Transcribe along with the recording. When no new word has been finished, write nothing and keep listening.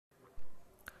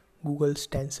Google's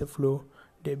TensorFlow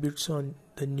debuts on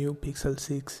the new Pixel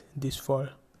 6 this fall.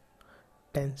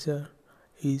 Tensor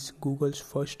is Google's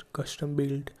first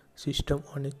custom-built system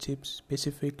on a chip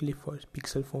specifically for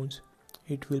Pixel phones.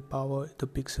 It will power the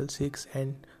Pixel 6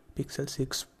 and Pixel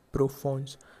 6 Pro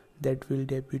phones that will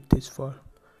debut this fall.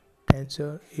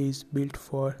 Tensor is built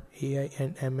for AI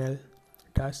and ML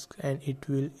tasks, and it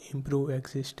will improve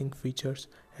existing features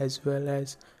as well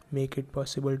as make it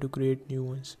possible to create new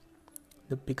ones.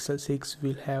 The Pixel 6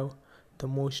 will have the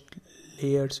most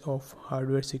layers of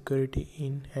hardware security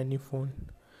in any phone.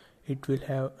 It will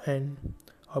have an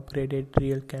upgraded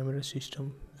rear camera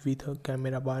system with a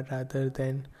camera bar rather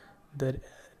than the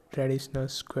traditional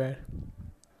square.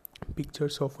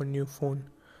 Pictures of a new phone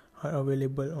are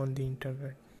available on the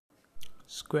internet.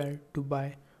 Square to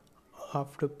buy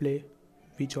Afterplay,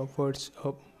 which offers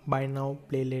a buy now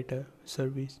pay later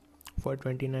service for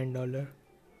 $29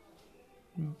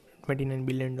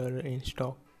 billion in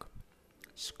stock.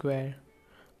 Square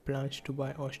plans to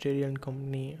buy Australian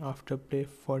company Afterplay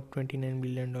for $29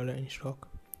 billion in stock.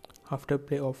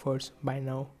 Afterplay offers buy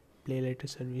now pay later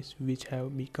service, which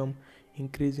have become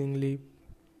increasingly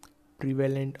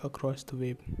prevalent across the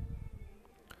web.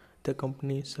 The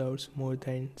company serves more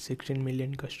than 16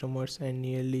 million customers and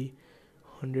nearly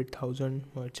 100,000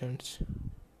 merchants.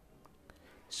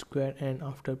 Square and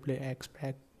Afterplay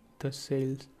expect the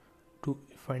sales to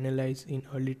finalize in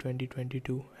early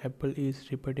 2022. Apple is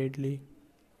reportedly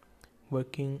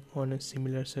working on a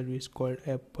similar service called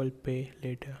Apple Pay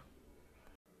Later.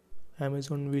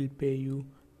 Amazon will pay you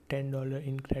 $10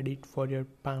 in credit for your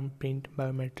palm print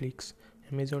biometrics.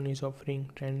 Amazon is offering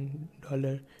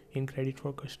 $10 in credit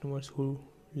for customers who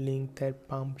link their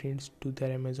palm prints to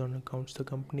their Amazon accounts. The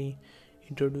company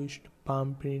introduced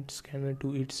palm print scanner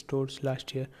to its stores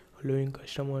last year, allowing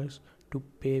customers to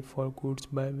pay for goods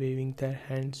by waving their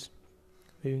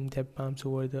palms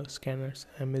over the scanners.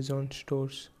 Amazon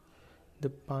stores the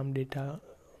palm data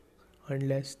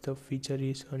unless the feature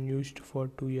is unused for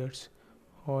 2 years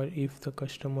or if the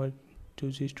customer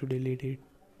chooses to delete it.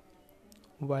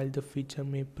 While the feature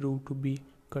may prove to be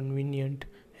convenient,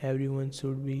 everyone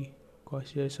should be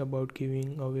cautious about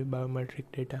giving away biometric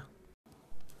data.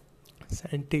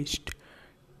 Scientists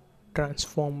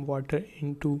transform water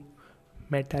into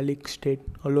metallic state,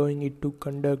 allowing it to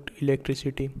conduct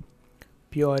electricity.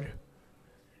 Pure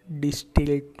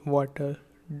distilled water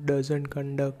doesn't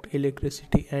conduct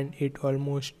electricity, and it's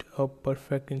almost a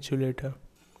perfect insulator.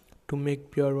 To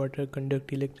make pure water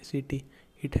conduct electricity,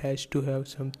 it has to have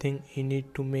something in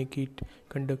it to make it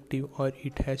conductive, or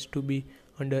it has to be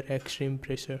under extreme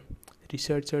pressure.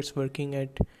 Researchers working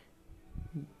at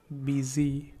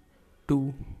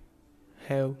BZ2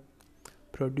 have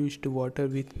produced water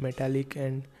with metallic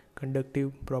and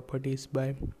conductive properties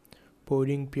by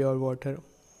pouring pure water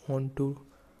onto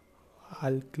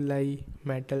alkali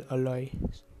metal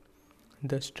alloys.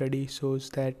 The study shows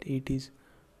that it is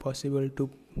possible to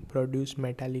produce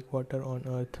metallic water on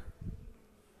Earth.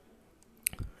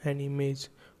 An image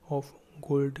of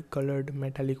gold-colored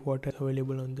metallic water is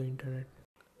available on the internet.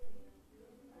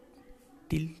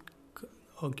 Tilk,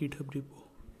 a GitHub repo.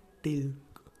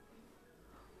 Tilk,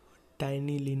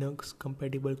 tiny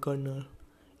Linux-compatible kernel,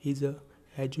 is a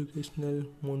educational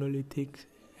monolithic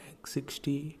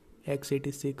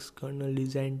x86 kernel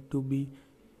designed to be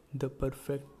the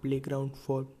perfect playground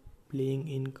for playing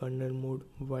in kernel mode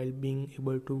while being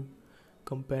able to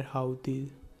compare how the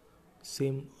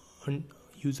same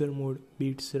user mode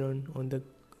bits run on the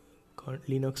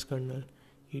Linux kernel.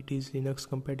 It is Linux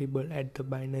compatible at the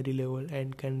binary level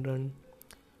and can run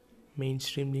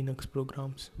mainstream Linux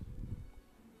programs.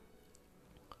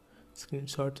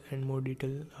 Screenshots and more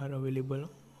detail are available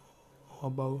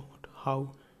about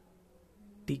how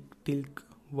Tilk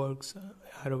works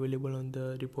are available on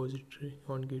the repository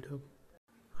on GitHub.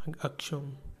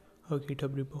 Axiom, a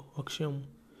GitHub repo. Axiom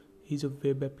is a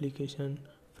web application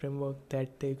framework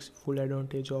that takes full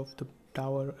advantage of the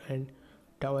Tower and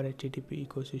Tower HTTP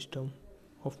ecosystem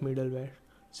of middleware,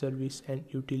 service and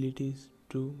utilities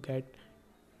to get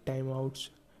timeouts,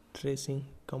 tracing,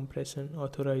 compression,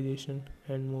 authorization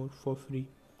and more for free.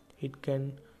 It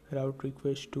can route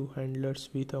requests to handlers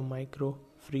with a micro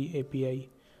free API,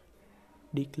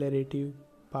 declarative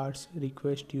parse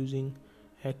request using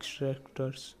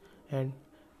extractors, and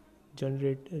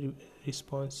generate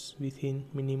response within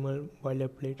minimal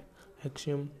boilerplate.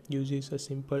 Axiom uses a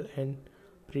simple and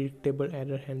predictable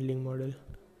error handling model.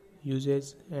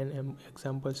 Uses and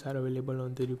examples are available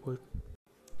on the report.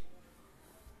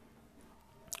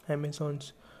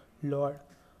 Amazon's Lord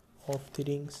of the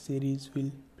Rings series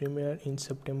will premiere in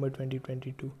September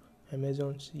 2022.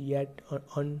 Amazon's yet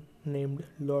unnamed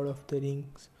Lord of the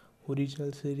Rings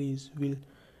original series will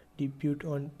debut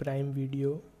on Prime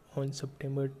Video on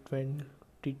September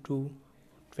 22,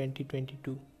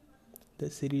 2022. The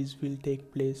series will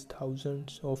take place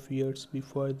thousands of years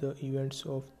before the events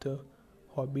of The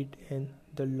Hobbit and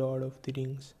The Lord of the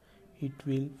Rings. It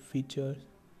will feature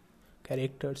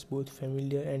characters both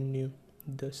familiar and new.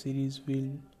 The series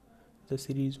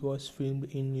was filmed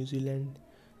in New Zealand,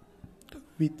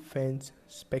 with fans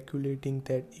speculating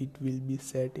that it will be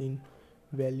set in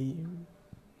Valinor.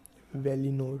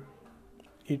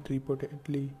 It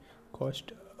reportedly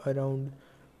cost around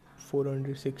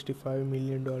 $465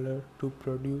 million to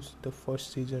produce the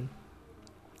first season.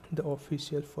 The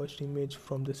official first image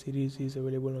from the series is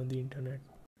available on the internet.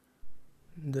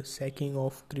 The sacking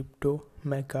of crypto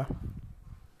mecca.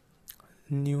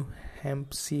 New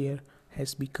Hampshire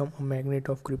has become a magnet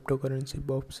of cryptocurrency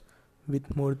bobs,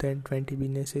 with more than 20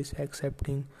 businesses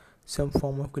accepting some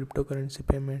form of cryptocurrency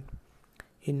payment.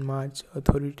 In March,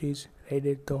 authorities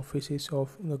raided the offices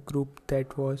of a group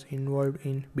that was involved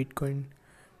in Bitcoin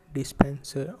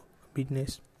dispenser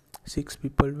business. 6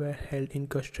 people were held in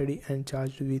custody and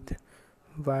charged with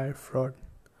wire fraud.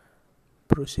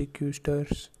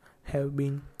 Prosecutors have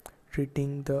been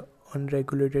treating the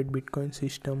unregulated Bitcoin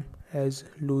system as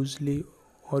loosely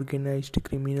organized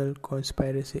criminal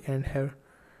conspiracy and have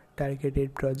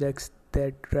targeted projects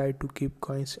that try to keep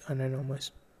coins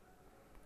anonymous.